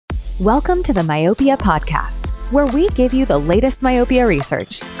Welcome to the Myopia Podcast, where we give you the latest myopia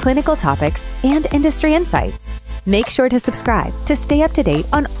research, clinical topics, and industry insights. Make sure to subscribe to stay up to date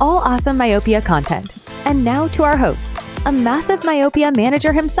on all awesome myopia content. And now to our host, a massive myopia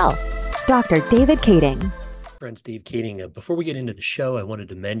manager himself, Dr. David Kading. Friend Steve Kading. Before we get into the show, I wanted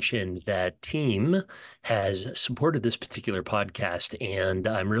to mention that Team has supported this particular podcast, and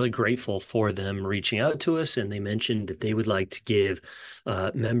I'm really grateful for them reaching out to us. And they mentioned that they would like to give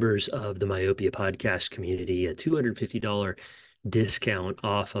members of the Myopia podcast community a $250 discount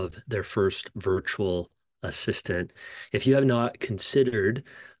off of their first virtual assistant. If you have not considered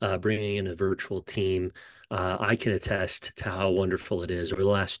bringing in a virtual team, I can attest to how wonderful it is. Over the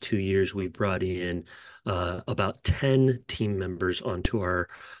last 2 years, we've brought in about 10 team members onto our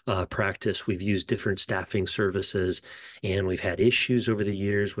practice. We've used different staffing services, and we've had issues over the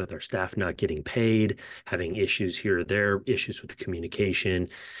years with our staff not getting paid, having issues here or there, issues with the communication,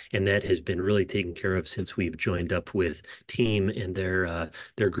 and that has been really taken care of since we've joined up with Team and their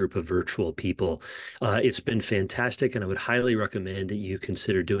group of virtual people. It's been fantastic, and I would highly recommend that you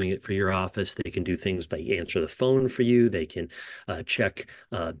consider doing it for your office. They can do things by answer the phone for you. They can check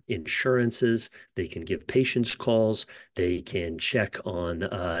insurances. They can give patients calls. They can check on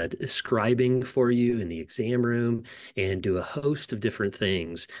scribing for you in the exam room and do a host of different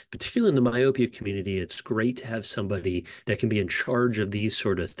things. Particularly in the myopia community, it's great to have somebody that can be in charge of these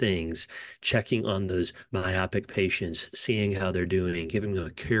sort of things, checking on those myopic patients, seeing how they're doing, giving them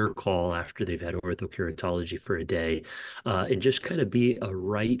a care call after they've had orthokeratology for a day, and just kind of be a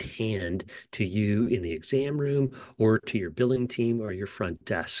right hand to you in the exam room or to your billing team or your front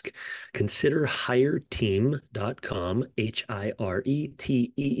desk. Consider hireteam.com,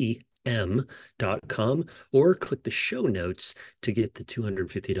 hireteem.com, or click the show notes to get the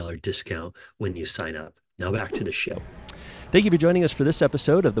 $250 discount when you sign up. Now back to the show. Thank you for joining us for this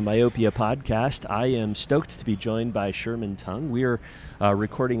episode of the Myopia Podcast. I am stoked to be joined by Sherman Tung. We are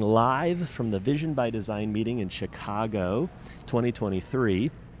recording live from the Vision by Design meeting in Chicago 2023.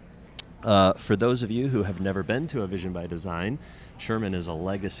 For those of you who have never been to a Vision by Design, Sherman is a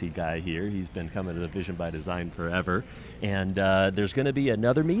legacy guy here. He's been coming to the Vision by Design forever. And there's going to be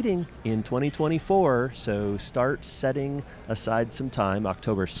another meeting in 2024, so start setting aside some time,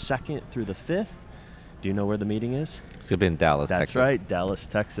 October 2nd through the 5th. Do you know where the meeting is? It's going to be in Dallas, Texas. That's right, Dallas,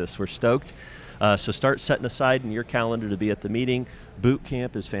 Texas. We're stoked. So start setting aside in your calendar to be at the meeting. Boot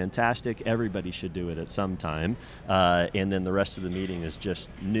camp is fantastic. Everybody should do it at some time. And then the rest of the meeting is just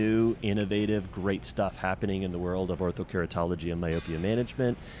new, innovative, great stuff happening in the world of orthokeratology and myopia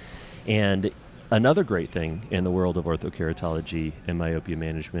management. And another great thing in the world of orthokeratology and myopia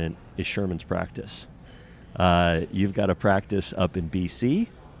management is Sherman's practice. You've got a practice up in BC.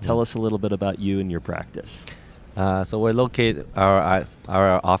 Tell us a little bit about you and your practice. So we're located, our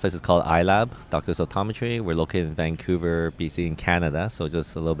office is called iLab, Doctors Optometry. We're located in Vancouver, BC in Canada, so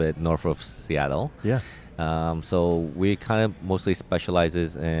just a little bit north of Seattle. Yeah. So we kind of mostly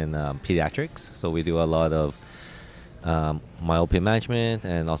specializes in pediatrics. So we do a lot of myopia management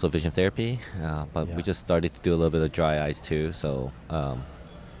and also vision therapy. But we just started to do a little bit of dry eyes too. So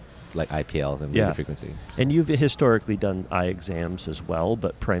like IPLs and radio frequency. So. And you've historically done eye exams as well,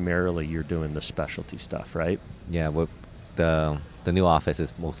 but primarily you're doing the specialty stuff, right? Yeah, the new office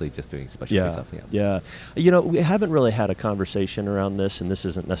is mostly just doing specialty stuff. Yeah. You know, we haven't really had a conversation around this, and this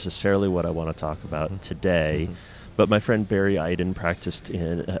isn't necessarily what I want to talk about today. But my friend Barry Iden practiced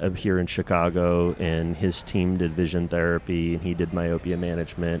here in Chicago, and his team did vision therapy, and he did myopia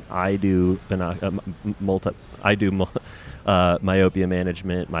management. I do myopia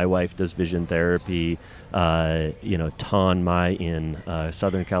management. My wife does vision therapy. Ton Mai in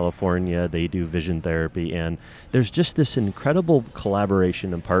Southern California, they do vision therapy, and there's just this incredible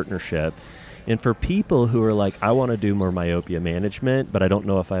collaboration and partnership. And for people who are like, I want to do more myopia management, but I don't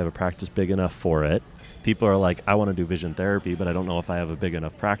know if I have a practice big enough for it. People are like, I want to do vision therapy, but I don't know if I have a big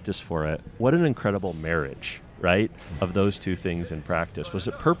enough practice for it. What an incredible marriage, right, of those two things in practice. Was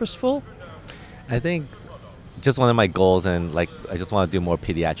it purposeful? I think just one of my goals, and like I just want to do more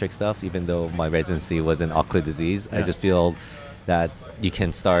pediatric stuff, even though my residency was in ocular disease. I just feel that you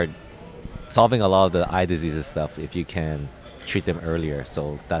can start solving a lot of the eye diseases stuff if you can treat them earlier.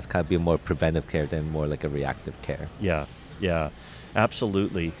 So that's kind of be more preventive care than more like a reactive care. Yeah,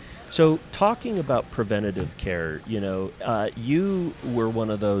 absolutely. So talking about preventative care, you were one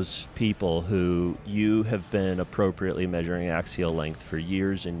of those people who you have been appropriately measuring axial length for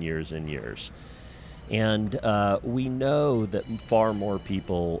years and years and years. And we know that far more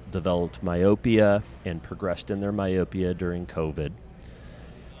people developed myopia and progressed in their myopia during COVID.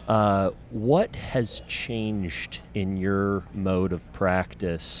 What has changed in your mode of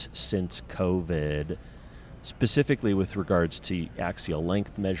practice since COVID, specifically with regards to axial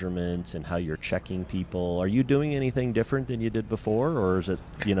length measurements and how you're checking people? Are you doing anything different than you did before, or is it,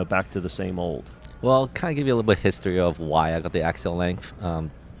 back to the same old? Well, kind of give you a little bit of history of why I got the axial length.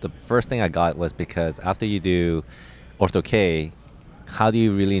 The first thing I got was because after you do Ortho-K, how do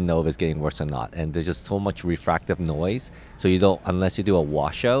you really know if it's getting worse or not? And there's just so much refractive noise, so you don't, unless you do a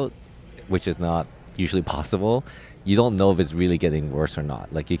washout, which is not usually possible, you don't know if it's really getting worse or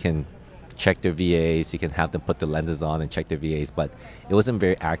not. Like, you can check their VAs, you can have them put the lenses on and check their VAs, but it wasn't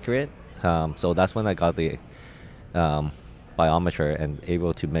very accurate. So that's when I got the biometer and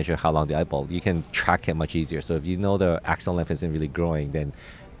able to measure how long the eyeball. You can track it much easier. So if you know the axial length isn't really growing, then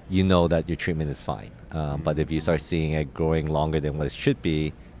you know that your treatment is fine. But if you start seeing it growing longer than what it should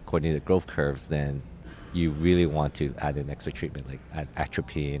be, according to the growth curves, then you really want to add an extra treatment, like add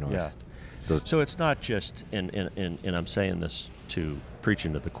atropine or those. So it's not just, and I'm saying this to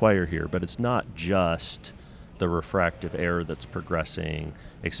preaching to the choir here, but it's not just the refractive error that's progressing,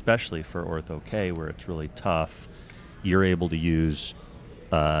 especially for Ortho-K, where it's really tough. You're able to use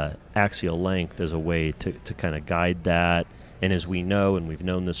axial length as a way to kind of guide that. And as we know, and we've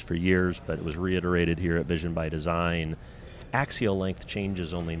known this for years, but it was reiterated here at Vision by Design, axial length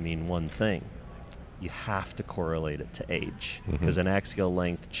changes only mean one thing. You have to correlate it to age, because an axial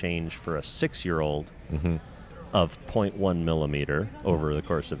length change for a 6-year-old of 0.1 millimeter over the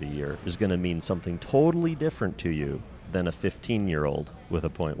course of a year is going to mean something totally different to you than a 15-year-old with a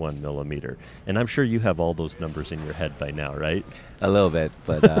 0.1 millimeter. And I'm sure you have all those numbers in your head by now, right? A little bit,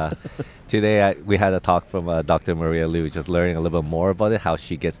 but today we had a talk from Dr. Maria Liu, just learning a little bit more about it, how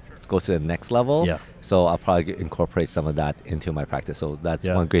she goes to the next level. Yeah. So I'll probably incorporate some of that into my practice. So that's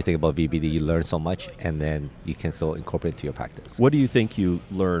one great thing about VBD. You learn so much, and then you can still incorporate it into your practice. What do you think you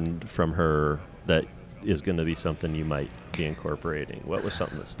learned from her that is going to be something you might be incorporating? What was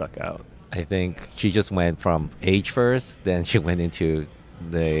something that stuck out? I think she just went from age first, then she went into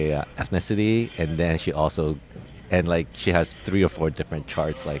the ethnicity, and then she also, and like she has 3 or 4 different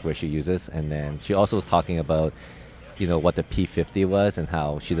charts like where she uses, and then she also was talking about, what the P50 was and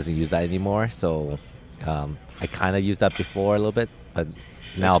how she doesn't use that anymore. So I kind of used that before a little bit, but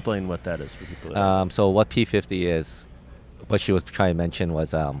now explain what that is for people. So what P50 is, what she was trying to mention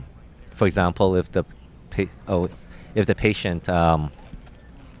was, for example, if the patient,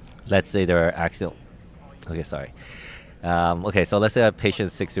 let's say they're axial. Okay, sorry. So let's say a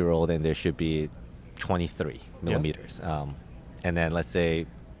patient's 6-year-old and there should be 23 millimeters. And then let's say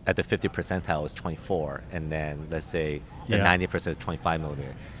at the 50th percentile is 24. And then let's say the 90% is 25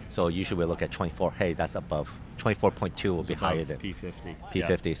 millimeter. So usually we look at 24. Hey, that's above. 24.2 will be higher than P50.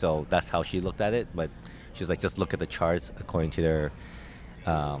 P50. So that's how she looked at it. But she's like, just look at the charts according to their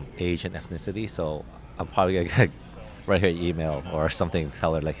age and ethnicity. So I'm probably going to write her an email or something,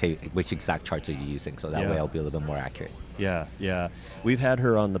 tell her like, hey, which exact charts are you using? So that way I'll be a little bit more accurate. Yeah. We've had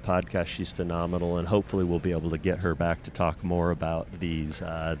her on the podcast. She's phenomenal, and hopefully we'll be able to get her back to talk more about these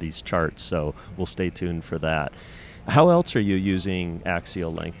charts. So we'll stay tuned for that. How else are you using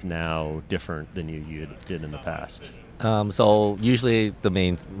axial length now different than you did in the past? So usually the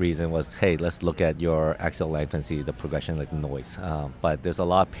main reason was, hey, let's look at your axial length and see the progression, like noise. But there's a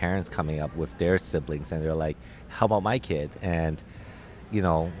lot of parents coming up with their siblings, and they're like, how about my kid? And,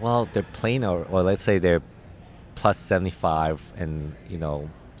 well, they're planar, or let's say they're plus 75, and,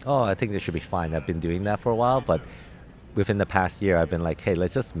 I think they should be fine. I've been doing that for a while, but within the past year, I've been like, hey,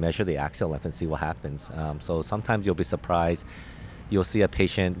 let's just measure the axial length and see what happens. So sometimes you'll be surprised. You'll see a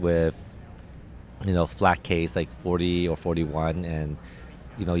patient with, flat case, like 40 or 41, and,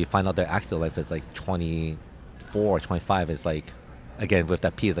 you find out their axial length is like 24, 25. It's like, again, with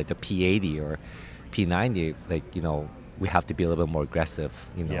that P, is like the P80 or P90, like, we have to be a little bit more aggressive,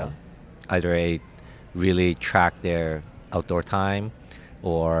 Either really track their outdoor time,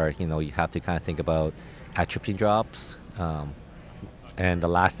 or, you have to kind of think about atropine drops. And the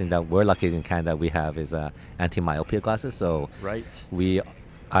last thing that we're lucky in Canada we have is anti-myopia glasses. So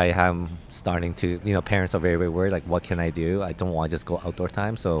I am starting to, parents are very, very worried, like, what can I do? I don't want to just go outdoor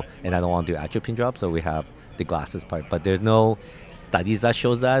time, and I don't want to do atropine drops, so we have the glasses part. But there's no studies that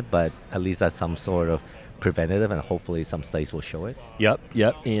shows that, but at least that's some sort of preventative, and hopefully some studies will show it. Yep.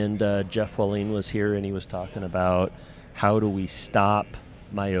 And Jeff Wallin was here, and he was talking about how do we stop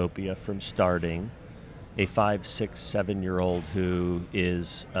myopia from starting. A 5, 6, 7-year-old who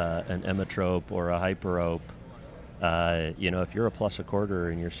is an emmetrope or a hyperope, if you're a plus a quarter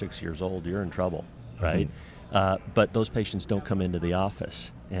and you're 6 years old, you're in trouble, right? But those patients don't come into the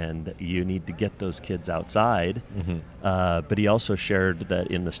office. and you need to get those kids outside. But he also shared that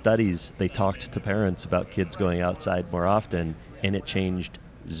in the studies, they talked to parents about kids going outside more often, and it changed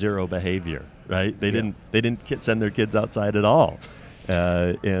zero behavior, right? They didn't send their kids outside at all.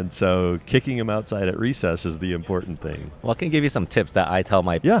 And so kicking them outside at recess is the important thing. Well, I can give you some tips that I tell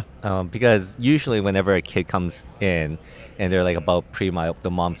my... because usually whenever a kid comes in and they're like about pre-myop,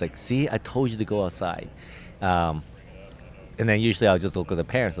 the mom's like, see, I told you to go outside. And then usually I'll just look at the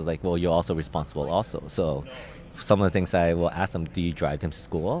parents. I was like, well, you're also responsible also. So some of the things I will ask them, do you drive them to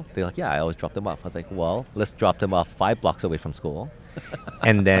school? They're like, yeah, I always drop them off. I was like, well, let's drop them off 5 blocks away from school.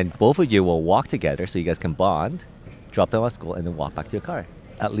 And then both of you will walk together so you guys can bond, drop them off school, and then walk back to your car.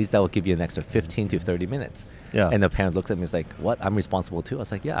 At least that will give you an extra 15 to 30 minutes. And the parent looks at me and is like, what, I'm responsible too? I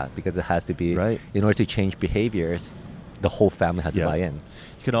was like, yeah, because it has to be, in order to change behaviors, the whole family has to buy in.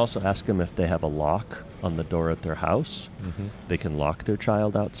 You can also ask them if they have a lock on the door at their house. They can lock their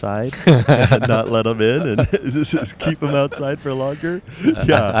child outside and not let them in and just keep them outside for longer.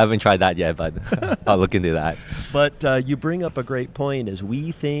 I haven't tried that yet, but I'll look into that. But you bring up a great point. As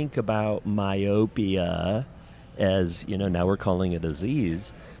we think about myopia as, now we're calling it a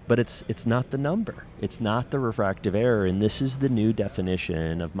disease, but it's not the number. It's not the refractive error, and this is the new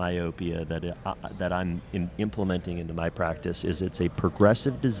definition of myopia that I'm implementing into my practice. Is it's a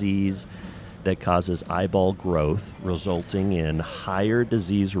progressive disease that causes eyeball growth, resulting in higher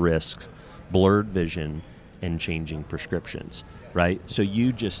disease risks, blurred vision, and changing prescriptions. Right? So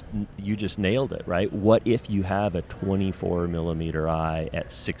you just nailed it. Right? What if you have a 24 millimeter eye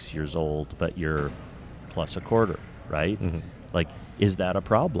at 6 years old, but you're plus a quarter? Right? Like, is that a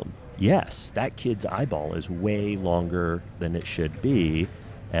problem? Yes, that kid's eyeball is way longer than it should be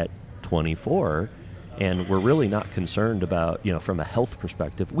at 24, and we're really not concerned about, from a health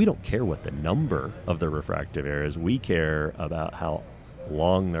perspective, we don't care what the number of the refractive error is. We care about how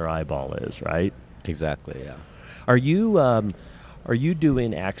long their eyeball is, right? Exactly, yeah. Are you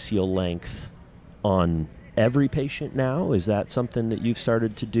doing axial length on every patient now? Is that something that you've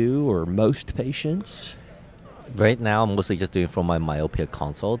started to do, or most patients? Right now, I'm mostly just doing for my myopia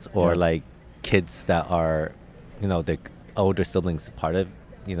consults or like kids that are, the older siblings part of,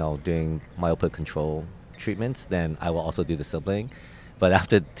 doing myopia control treatments. Then I will also do the sibling. But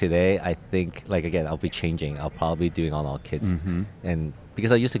after today, I think, again, I'll be changing. I'll probably be doing on all kids. And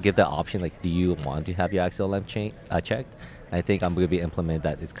because I used to give that option, do you want to have your axial length checked? I think I'm going to be implementing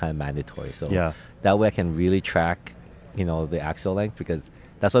that. It's kind of mandatory. So that way I can really track, the axial length, because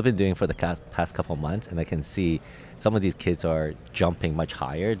that's what I've been doing for the past couple of months, and I can see some of these kids are jumping much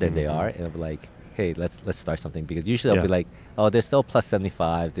higher than they are, and I'll be like, hey, let's start something, because usually I'll be like, oh, they're still plus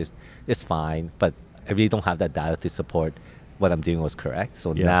 75, it's fine, but I really don't have that data to support what I'm doing was correct.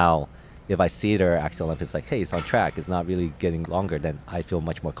 So now, if I see their axial length, it's like, hey, it's on track, it's not really getting longer, then I feel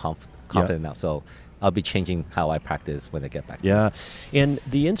much more confident now. So I'll be changing how I practice when I get back. And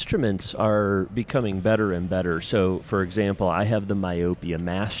the instruments are becoming better and better. So, for example, I have the Myopia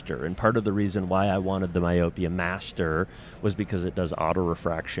Master, and part of the reason why I wanted the Myopia Master was because it does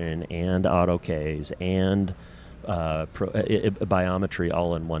auto-refraction and auto-Ks and biometry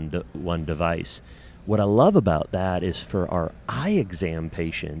all in one device. What I love about that is for our eye exam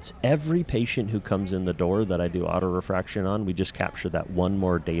patients, every patient who comes in the door that I do auto-refraction on, we just capture that one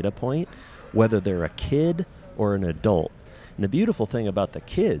more data point, whether they're a kid or an adult. And the beautiful thing about the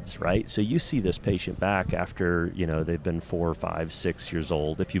kids, right? So you see this patient back after, they've been 4, 5, 6 years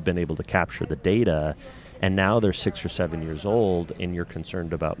old, if you've been able to capture the data, and now they're 6 or 7 years old and you're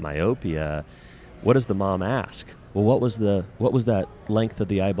concerned about myopia. What does the mom ask? Well, what was that length of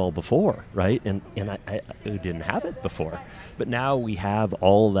the eyeball before, right? And I didn't have it before. But now we have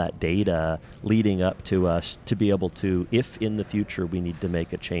all that data leading up to us to be able to, if in the future we need to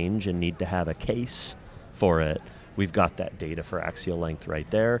make a change and need to have a case for it, we've got that data for axial length right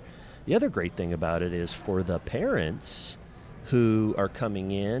there. The other great thing about it is for the parents who are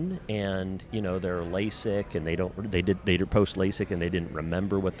coming in and they're LASIK and they did post LASIK and they didn't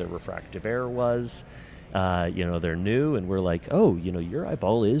remember what their refractive error was. They're new, and we're like, oh, your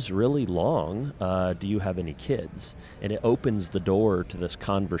eyeball is really long. Do you have any kids? And it opens the door to this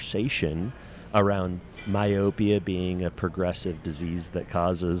conversation around myopia being a progressive disease that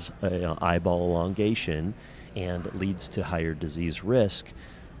causes eyeball elongation and leads to higher disease risk,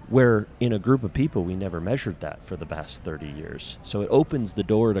 where in a group of people, we never measured that for the past 30 years. So it opens the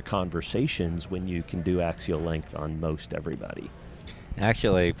door to conversations when you can do axial length on most everybody.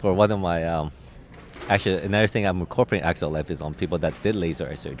 Actually, for one of my... another thing I'm incorporating axial length is on people that did laser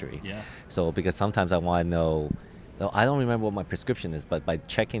eye surgery. So because sometimes I want to know, I don't remember what my prescription is, but by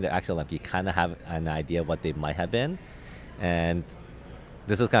checking the axial length, you kind of have an idea what they might have been. And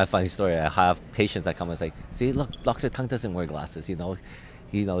this is kind of a funny story. I have patients that come and say, see, look, Dr. Tung doesn't wear glasses, he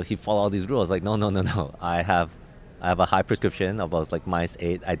follow all these rules. Like, no. I have a high prescription of like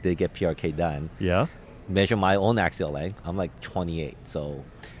 -8. I did get PRK done. Yeah. Measure my own axial length. I'm like 28. So,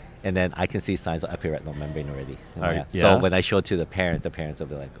 and then I can see signs of epiretinal membrane already. So when I show it to the parents will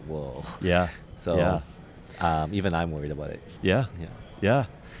be like, whoa. Yeah. So even I'm worried about it. Yeah.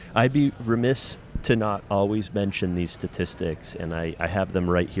 I'd be remiss to not always mention these statistics, and I have them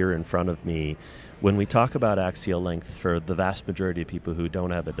right here in front of me. When we talk about axial length, for the vast majority of people who don't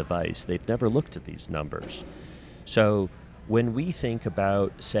have a device, they've never looked at these numbers. So when we think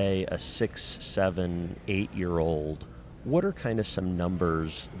about, say, a 6, 7, 8-year-old, what are kind of some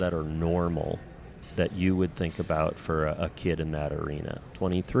numbers that are normal that you would think about for a kid in that arena?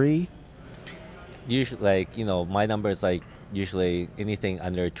 23? Usually, like, my number is like usually anything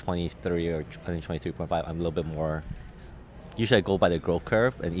under 23 or under 23.5, I'm a little bit more. Usually I go by the growth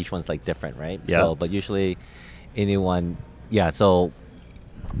curve, and each one's like different, right? Yeah. So, but usually anyone, so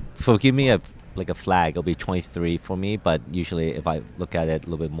give me a flag, it'll be 23 for me, but usually if I look at it a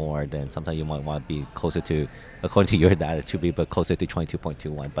little bit more, then sometimes you might want to be closer to, according to your data, to be but closer to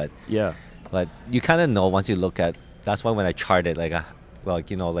 22.21. But you kind of know once you look at, that's why when I chart it, like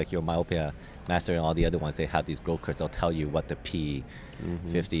your Myopia Master and all the other ones, they have these growth curves, they'll tell you what the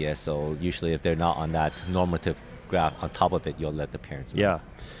P50 is. So usually if they're not on that normative graph on top of it, you'll let the parents know. Yeah.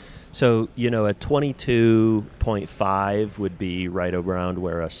 So, a 22.5 would be right around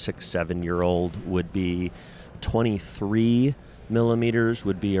where a 6, 7-year-old would be. 23 millimeters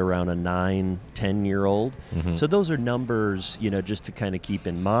would be around a 9, 10-year-old. Mm-hmm. So those are numbers, just to kind of keep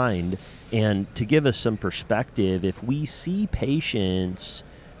in mind. And to give us some perspective, if we see patients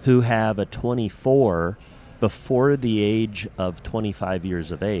who have a 24 before the age of 25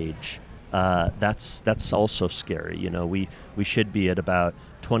 years of age, that's also scary. We should be at about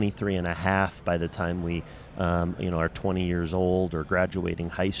 23 and a half by the time we are 20 years old or graduating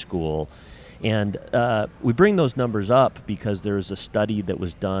high school. And we bring those numbers up because there's a study that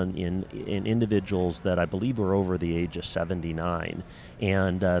was done in individuals that I believe were over the age of 79,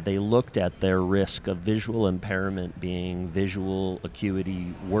 and they looked at their risk of visual impairment being visual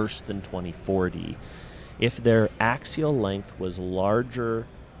acuity worse than 20/40. If their axial length was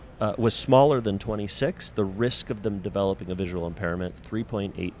smaller than 26, the risk of them developing a visual impairment,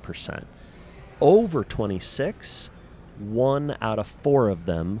 3.8%. Over 26, 1 out of 4 of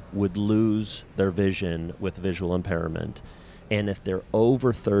them would lose their vision with visual impairment. And if they're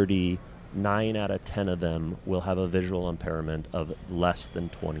over 30, 9 out of 10 of them will have a visual impairment of less than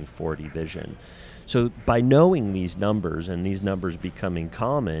 20/40 vision. So by knowing these numbers and these numbers becoming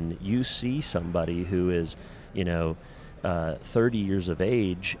common, you see somebody who is, 30 years of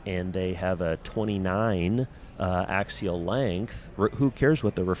age and they have a 29 axial length. Who cares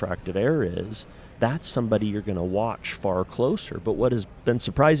what the refractive error is? That's somebody you're going to watch far closer. But what has been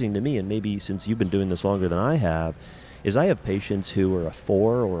surprising to me, and maybe since you've been doing this longer than I have, is I have patients who are a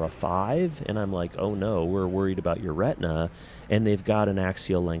 4 or a 5, and I'm like, oh no, we're worried about your retina, and they've got an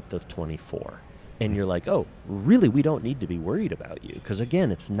axial length of 24. And you're like, oh, really, we don't need to be worried about you. Because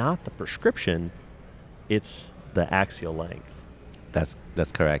again, it's not the prescription, it's the axial length. That's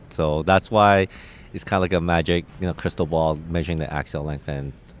correct. So that's why it's kind of like a magic, crystal ball measuring the axial length,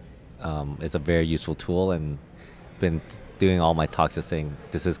 and it's a very useful tool. And been doing all my talks just saying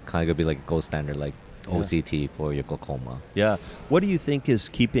this is kind of gonna be like a gold standard, like OCT for your glaucoma. Yeah. What do you think is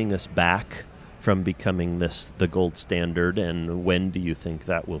keeping us back from becoming the gold standard, and when do you think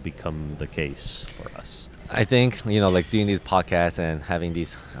that will become the case for us? I think, like doing these podcasts and having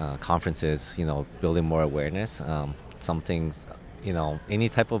these conferences, building more awareness. Some things, any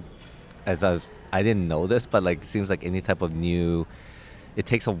type of, I didn't know this, but like it seems like any type of new, it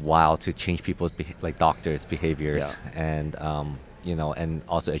takes a while to change people's, like doctors' behaviors, and, and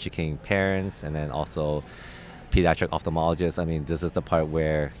also educating parents, and then also pediatric ophthalmologists. I mean, this is the part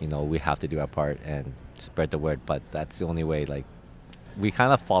where, we have to do our part and spread the word, but that's the only way, like, we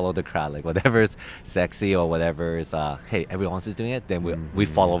kind of follow the crowd, like whatever is sexy or whatever is, hey, everyone else is doing it, then we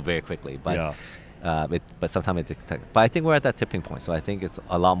follow very quickly. But but sometimes it takes time. But I think we're at that tipping point. So I think it's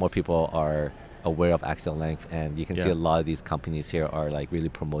a lot more people are aware of axial length, and you can see a lot of these companies here are like really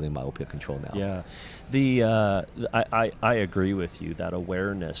promoting myopia control now. Yeah, I agree with you, that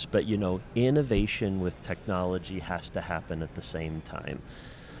awareness. But innovation with technology has to happen at the same time.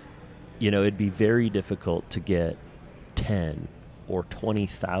 It'd be very difficult to get 10 or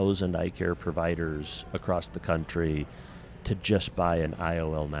 20,000 Eyecare providers across the country to just buy an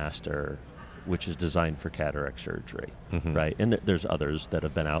IOL master which is designed for cataract surgery, right? And there's others that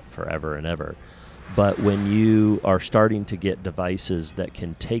have been out forever and ever. But when you are starting to get devices that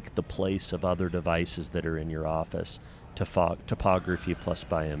can take the place of other devices that are in your office, topography plus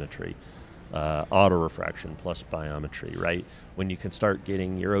biometry, autorefraction plus biometry, right? When you can start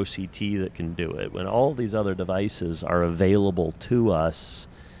getting your OCT that can do it, when all these other devices are available to us,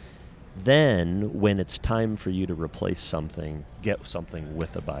 then when it's time for you to replace something, get something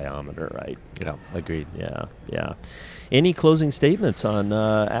with a biometer, right? Yeah, agreed. Yeah. Any closing statements on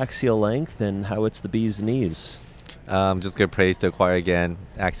axial length and how it's the bee's knees? Just good praise to Acquire again.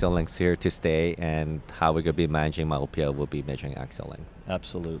 Axial length's here to stay, and how we're going to be managing myopia will be measuring axial length.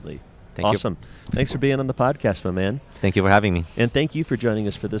 Absolutely. Awesome. Thanks for being on the podcast, my man. Thank you for having me. And thank you for joining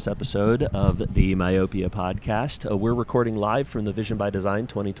us for this episode of the Myopia podcast. We're recording live from the Vision by Design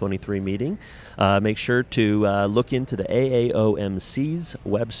 2023 meeting. Make sure to look into the AAOMC's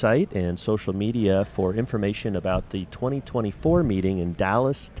website and social media for information about the 2024 meeting in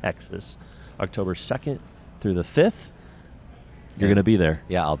Dallas, Texas, October 2nd through the 5th. You're going to be there.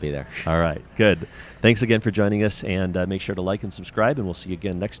 Yeah, I'll be there. All right, good. Thanks again for joining us, and make sure to like and subscribe, and we'll see you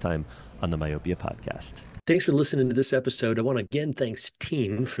again next time on the Myopia Podcast. Thanks for listening to this episode. I want to again thanks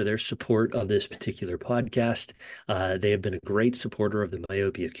Team for their support of this particular podcast. They have been a great supporter of the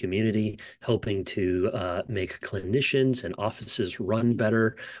myopia community, helping to make clinicians and offices run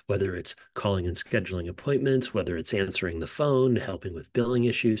better, whether it's calling and scheduling appointments, whether it's answering the phone, helping with billing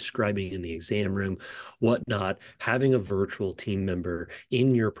issues, scribing in the exam room, whatnot. Having a virtual team member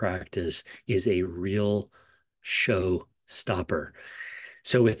in your practice is a real showstopper.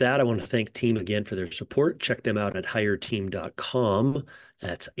 So with that, I want to thank Team again for their support. Check them out at hireteam.com.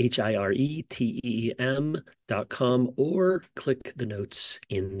 That's HIRETEEM.com, or click the notes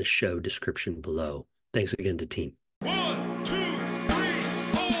in the show description below. Thanks again to Team. 1, 2, 3,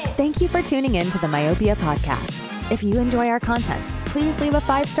 4. Thank you for tuning in to the Myopia Podcast. If you enjoy our content, please leave a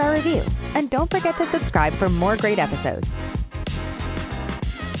 5-star review. And don't forget to subscribe for more great episodes.